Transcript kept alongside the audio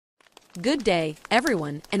Good day,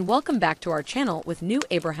 everyone, and welcome back to our channel with new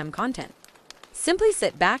Abraham content. Simply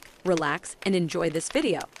sit back, relax, and enjoy this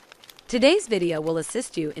video. Today's video will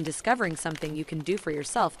assist you in discovering something you can do for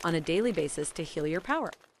yourself on a daily basis to heal your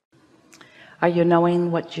power. Are you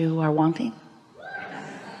knowing what you are wanting?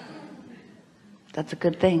 That's a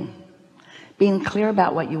good thing. Being clear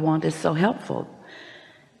about what you want is so helpful.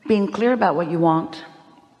 Being clear about what you want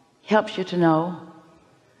helps you to know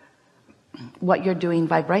what you're doing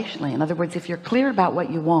vibrationally. In other words, if you're clear about what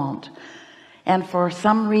you want and for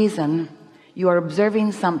some reason you are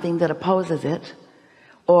observing something that opposes it,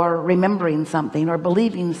 or remembering something or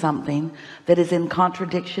believing something that is in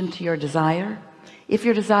contradiction to your desire, if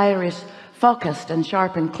your desire is focused and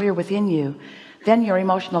sharp and clear within you, then your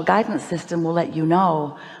emotional guidance system will let you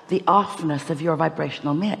know the offness of your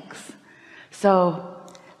vibrational mix. So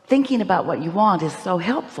thinking about what you want is so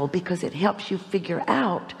helpful because it helps you figure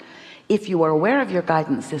out, if you are aware of your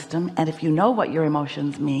guidance system and if you know what your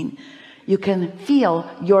emotions mean, you can feel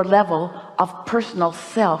your level of personal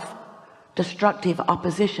self-destructive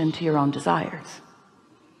opposition to your own desires.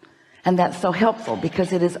 And that's so helpful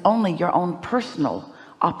because it is only your own personal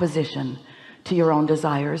opposition to your own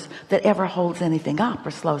desires that ever holds anything up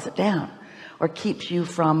or slows it down or keeps you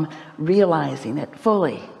from realizing it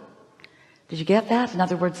fully. Did you get that? In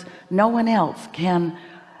other words, no one else can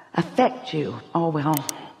affect you. Oh well,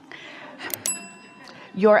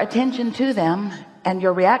 your attention to them and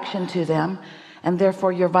your reaction to them, and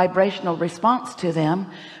therefore your vibrational response to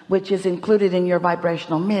them, which is included in your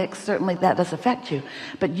vibrational mix, certainly that does affect you,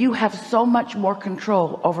 but you have so much more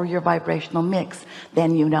control over your vibrational mix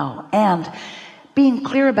than you know. And being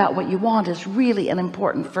clear about what you want is really an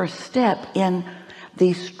important first step in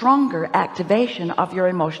the stronger activation of your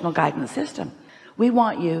emotional guidance system. We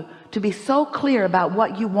want you to be so clear about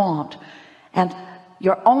what you want and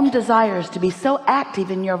your own desires to be so active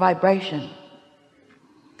in your vibration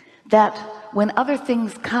that when other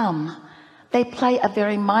things come, they play a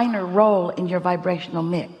very minor role in your vibrational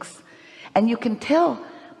mix. And you can tell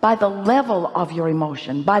by the level of your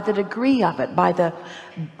emotion, by the degree of it, by the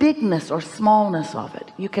bigness or smallness of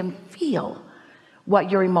it, you can feel what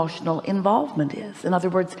your emotional involvement is. In other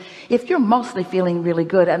words, if you're mostly feeling really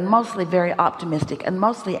good and mostly very optimistic and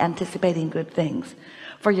mostly anticipating good things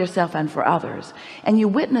for yourself and for others, and you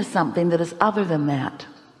witness something that is other than that,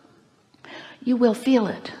 you will feel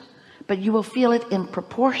it, but you will feel it in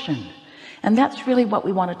proportion. And that's really what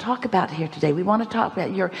we want to talk about here today. We want to talk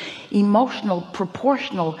about your emotional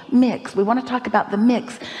proportional mix. We want to talk about the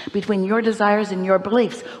mix between your desires and your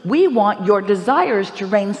beliefs. We want your desires to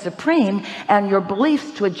reign supreme and your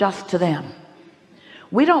beliefs to adjust to them.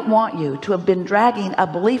 We don't want you to have been dragging a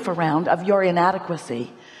belief around of your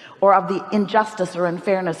inadequacy or of the injustice or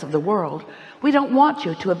unfairness of the world. We don't want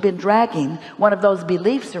you to have been dragging one of those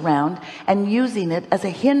beliefs around and using it as a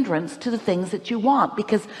hindrance to the things that you want,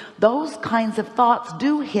 because those kinds of thoughts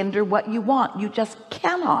do hinder what you want. You just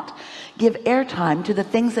cannot give airtime to the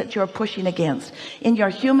things that you're pushing against. In your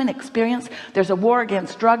human experience, there's a war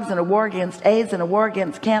against drugs and a war against AIDS and a war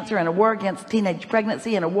against cancer and a war against teenage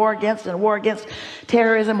pregnancy and a war against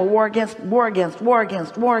terrorism, a war against,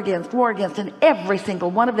 and every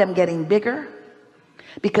single one of them getting bigger.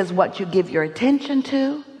 Because what you give your attention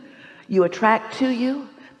to, you attract to you.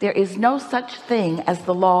 There is no such thing as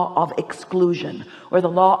the law of exclusion or the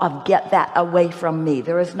law of get that away from me.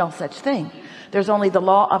 There is no such thing. There's only the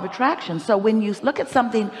law of attraction. So when you look at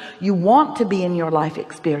something you want to be in your life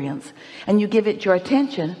experience and you give it your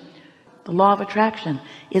attention, the law of attraction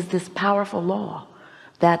is this powerful law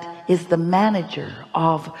that is the manager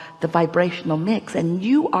of the vibrational mix. And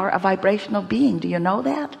you are a vibrational being. Do you know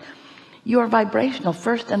that? You are vibrational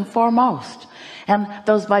first and foremost, and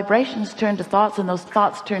those vibrations turn to thoughts, and those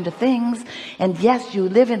thoughts turn to things. And yes, you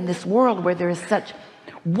live in this world where there is such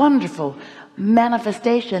wonderful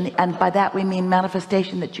manifestation, and by that we mean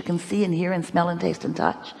manifestation that you can see and hear and smell and taste and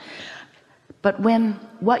touch. But when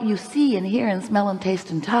what you see and hear and smell and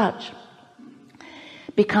taste and touch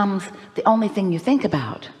becomes the only thing you think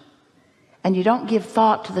about, and you don't give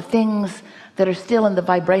thought to the things that are still in the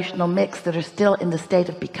vibrational mix, that are still in the state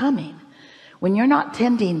of becoming, when you're not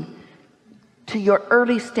tending to your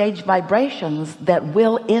early stage vibrations that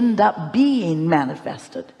will end up being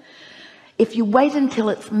manifested, if you wait until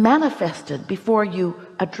it's manifested before you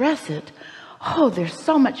address it, oh, there's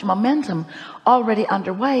so much momentum already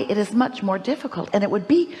underway. It is much more difficult, and it would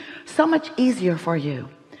be so much easier for you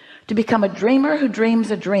to become a dreamer who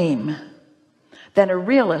dreams a dream than a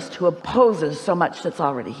realist who opposes so much that's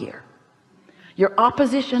already here. Your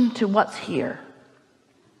opposition to what's here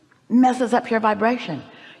messes up your vibration.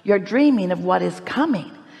 You're dreaming of what is coming,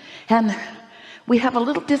 and We have a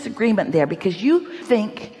little disagreement there, because you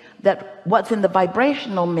think that what's in the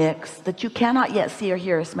vibrational mix that you cannot yet see or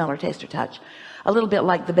hear or smell or taste or touch, a little bit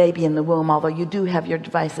like the baby in the womb, although you do have your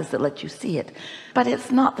devices that let you see it, but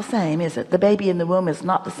it's not the same, is it? The baby in the womb is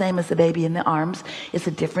not the same as the baby in the arms. It's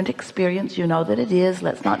a different experience. You know that it is.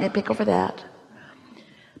 Let's not nitpick over that.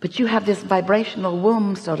 But you have this vibrational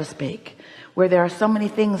womb, so to speak, where there are so many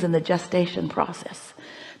things in the gestation process.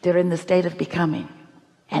 They're in the state of becoming.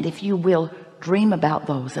 And if you will dream about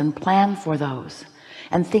those and plan for those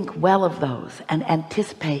and think well of those and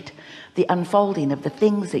anticipate the unfolding of the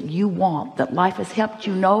things that you want, that life has helped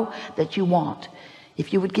you know that you want,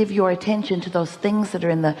 if you would give your attention to those things that are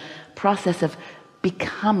in the process of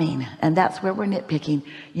becoming, and that's where we're nitpicking.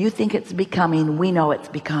 You think it's becoming, we know it's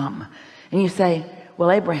become. And you say,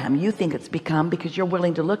 well, Abraham, you think it's become because you're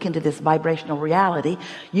willing to look into this vibrational reality.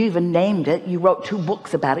 You even named it. You wrote 2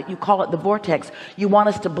 books about it. You call it the vortex. You want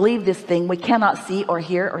us to believe this thing we cannot see or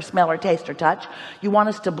hear or smell or taste or touch. You want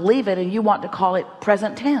us to believe it, and you want to call it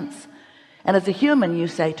present tense. And as a human, you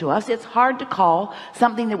say to us, it's hard to call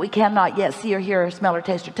something that we cannot yet see or hear or smell or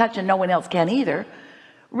taste or touch, and no one else can either,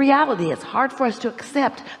 reality. It's hard for us to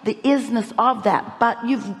accept the isness of that, but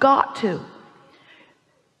you've got to.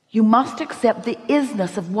 You must accept the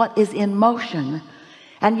isness of what is in motion,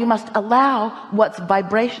 and you must allow what's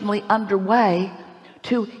vibrationally underway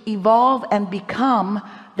to evolve and become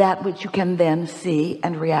that which you can then see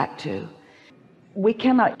and react to. We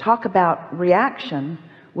cannot talk about reaction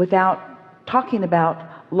without talking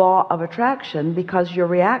about law of attraction, because your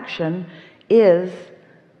reaction is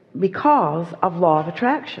because of law of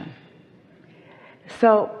attraction.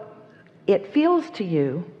 So it feels to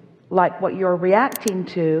you like what you're reacting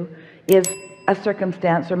to is a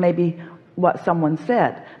circumstance, or maybe what someone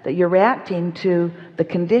said, that you're reacting to the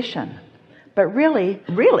condition. But really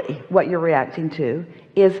what you're reacting to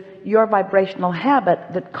is your vibrational habit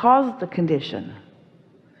that caused the condition.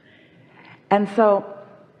 And so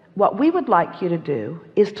what we would like you to do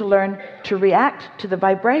is to learn to react to the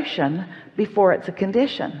vibration before it's a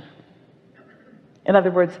condition. In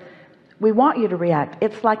other words, we want you to react.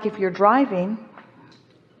 It's like if you're driving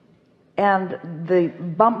and the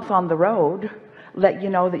bumps on the road let you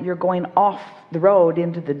know that you're going off the road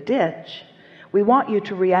into the ditch. We want you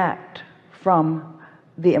to react from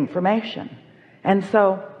the information. And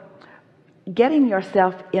so getting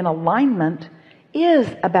yourself in alignment is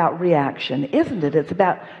about reaction, isn't it? It's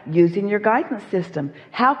about using your guidance system.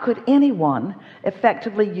 How could anyone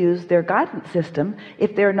effectively use their guidance system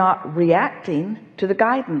if they're not reacting to the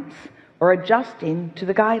guidance or adjusting to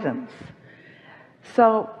the guidance?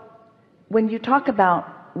 So when you talk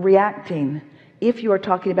about reacting, if you are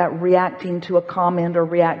talking about reacting to a comment or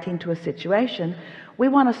reacting to a situation, we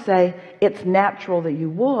want to say it's natural that you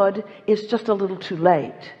would. It's just a little too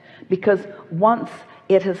late, because once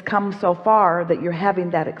it has come so far that you're having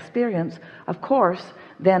that experience, of course,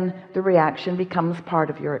 then the reaction becomes part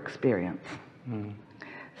of your experience.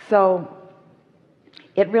 So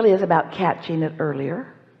it really is about catching it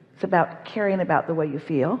earlier. It's about caring about the way you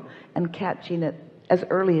feel and catching it as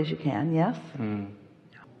early as you can. Yes.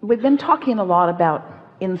 We've been talking a lot about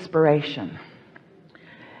inspiration,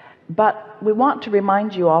 but we want to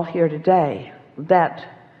remind you all here today that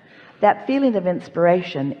that feeling of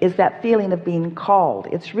inspiration is that feeling of being called.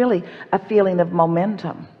 It's really a feeling of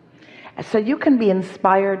momentum. So you can be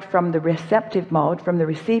inspired from the receptive mode, from the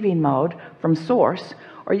receiving mode, from source,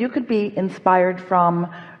 or you could be inspired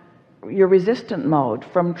from your resistant mode,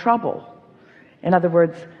 from trouble. In other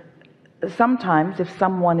words, sometimes if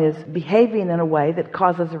someone is behaving in a way that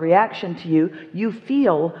causes a reaction to you, you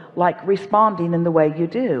feel like responding in the way you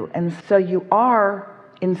do. And so you are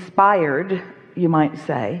inspired, you might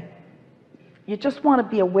say. You just want to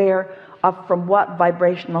be aware of from what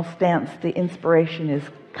vibrational stance the inspiration is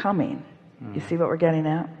coming. You see what we're getting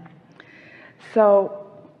at? So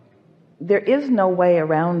there is no way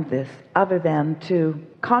around this other than to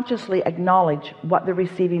consciously acknowledge what the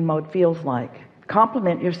receiving mode feels like.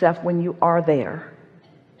 Compliment yourself when you are there.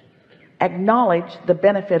 Acknowledge the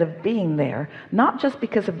benefit of being there, not just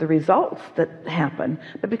because of the results that happen,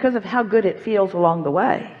 but because of how good it feels along the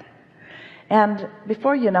way. And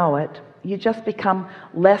before you know it, you just become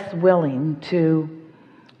less willing to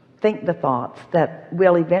think the thoughts that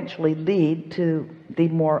will eventually lead to the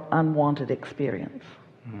more unwanted experience.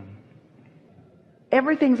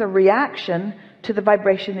 Everything's a reaction to the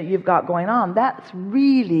vibration that you've got going on. That's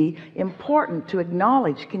really important to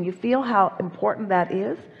acknowledge. Can you feel how important that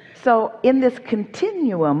is? So in this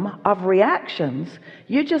continuum of reactions,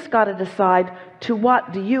 you just got to decide, to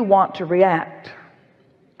what do you want to react?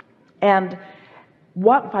 And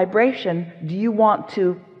what vibration do you want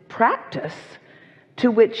to practice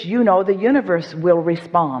to which you know the universe will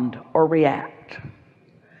respond or react.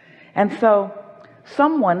 And so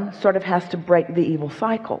someone sort of has to break the evil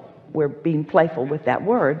cycle. We're being playful with that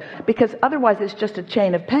word, because otherwise it's just a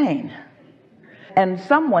chain of pain. And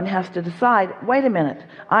someone has to decide, wait a minute,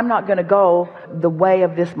 I'm not going to go the way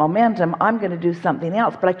of this momentum. I'm going to do something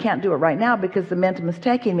else, but I can't do it right now because the momentum is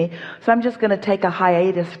taking me. So I'm just going to take a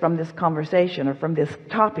hiatus from this conversation or from this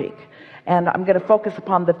topic, and I'm going to focus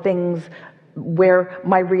upon the things where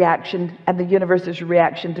my reaction and the universe's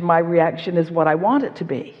reaction to my reaction is what I want it to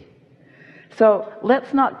be. So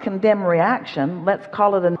let's not condemn reaction. Let's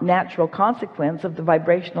call it a natural consequence of the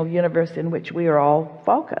vibrational universe in which we are all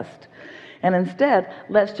focused. And instead,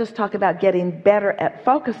 let's just talk about getting better at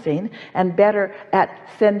focusing and better at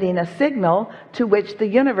sending a signal to which the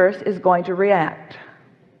universe is going to react.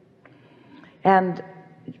 And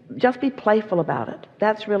just be playful about it.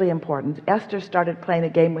 That's really important. Esther started playing a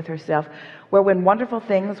game with herself where when wonderful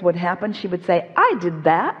things would happen, she would say, I did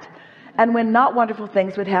that. And when not wonderful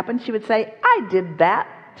things would happen, she would say, I did that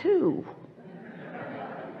too.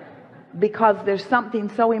 Because there's something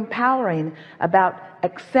so empowering about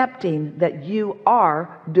accepting that you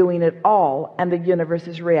are doing it all and the universe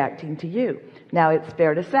is reacting to you. Now it's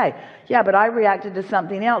fair to say, yeah, but I reacted to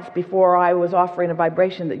something else before I was offering a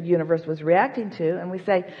vibration that the universe was reacting to. And we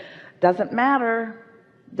say, doesn't matter.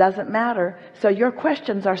 So your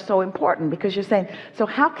questions are so important, because you're saying, so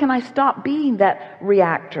how can I stop being that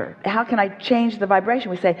reactor? How can I change the vibration?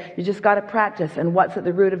 We say, you just got to practice, and what's at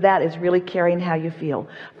the root of that is really caring how you feel.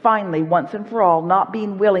 Finally, once and for all, not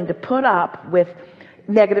being willing to put up with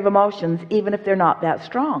negative emotions, even if they're not that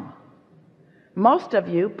strong. Most of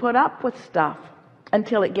you put up with stuff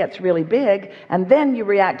until it gets really big, and then you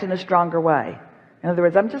react in a stronger way. In other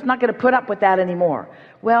words, I'm just not going to put up with that anymore.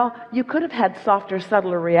 Well, you could have had softer,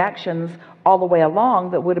 subtler reactions all the way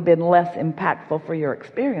along that would have been less impactful for your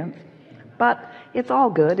experience. But it's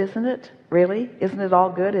all good, isn't it? Really? Isn't it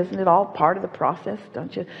all good? Isn't it all part of the process?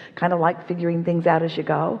 Don't you kind of like figuring things out as you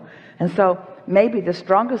go? And so maybe the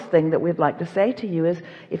strongest thing that we'd like to say to you is,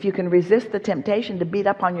 if you can resist the temptation to beat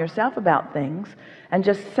up on yourself about things and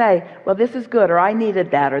just say, well, this is good, or I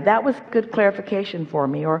needed that, or that was good clarification for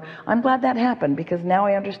me, or I'm glad that happened because now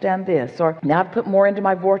I understand this, or now I've put more into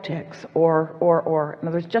my vortex, or in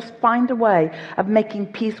other words, just find a way of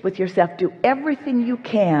making peace with yourself. Do everything you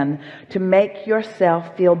can to make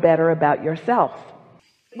yourself feel better about yourself.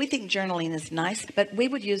 We think journaling is nice, but we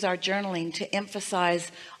would use our journaling to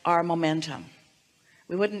emphasize our momentum.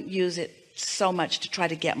 We wouldn't use it so much to try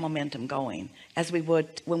to get momentum going as we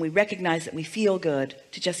would when we recognize that we feel good,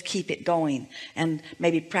 to just keep it going and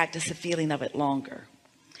maybe practice the feeling of it longer.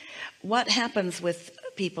 What happens with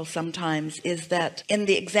people sometimes is that in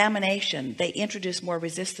the examination, they introduce more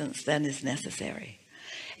resistance than is necessary.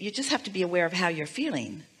 You just have to be aware of how you're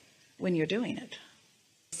feeling when you're doing it.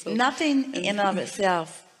 Nothing in and of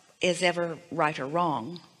itself is ever right or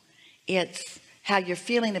wrong. It's how you're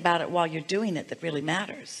feeling about it while you're doing it that really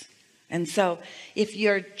matters. And so if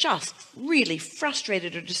you're just really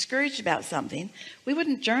frustrated or discouraged about something, we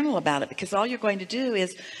wouldn't journal about it, because all you're going to do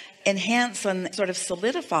is enhance and sort of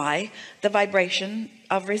solidify the vibration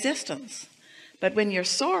of resistance. But when you're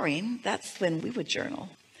soaring, that's when we would journal.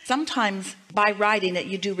 Sometimes by writing it,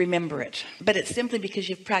 you do remember it, but it's simply because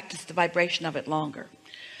you've practiced the vibration of it longer.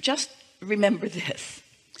 Just remember this: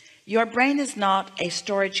 your brain is not a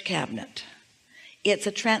storage cabinet. It's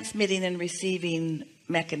a transmitting and receiving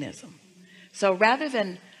mechanism. So rather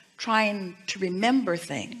than trying to remember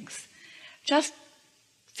things, just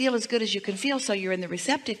feel as good as you can feel, so you're in the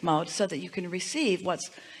receptive mode, so that you can receive what's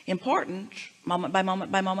important moment by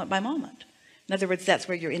moment by moment by moment. In other words, that's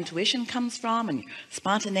where your intuition comes from, and your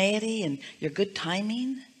spontaneity, and your good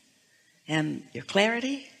timing, and your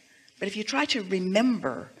clarity. But if you try to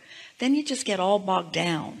remember, then you just get all bogged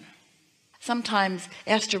down. Sometimes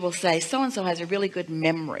Esther will say, so-and-so has a really good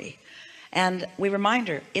memory. And we remind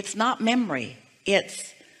her, it's not memory.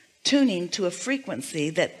 It's tuning to a frequency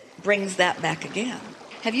that brings that back again.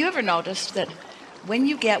 Have you ever noticed that when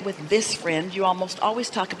you get with this friend, you almost always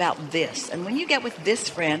talk about this, and when you get with this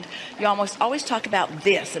friend, you almost always talk about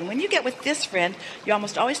this, and when you get with this friend, you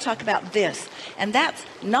almost always talk about this? And that's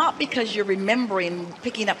not because you're remembering,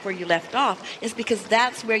 picking up where you left off. It's because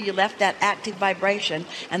that's where you left that active vibration,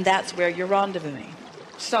 and that's where you're rendezvousing.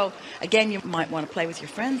 So again, you might want to play with your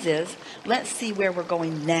friends is, let's see where we're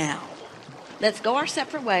going now. Let's go our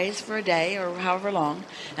separate ways for a day or however long,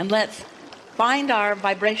 and let's find our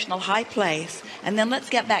vibrational high place, and then let's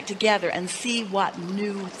get back together and see what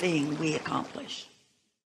new thing we accomplish.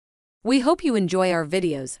 We hope you enjoy our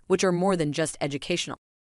videos, which are more than just educational.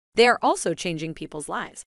 They are also changing people's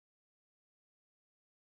lives.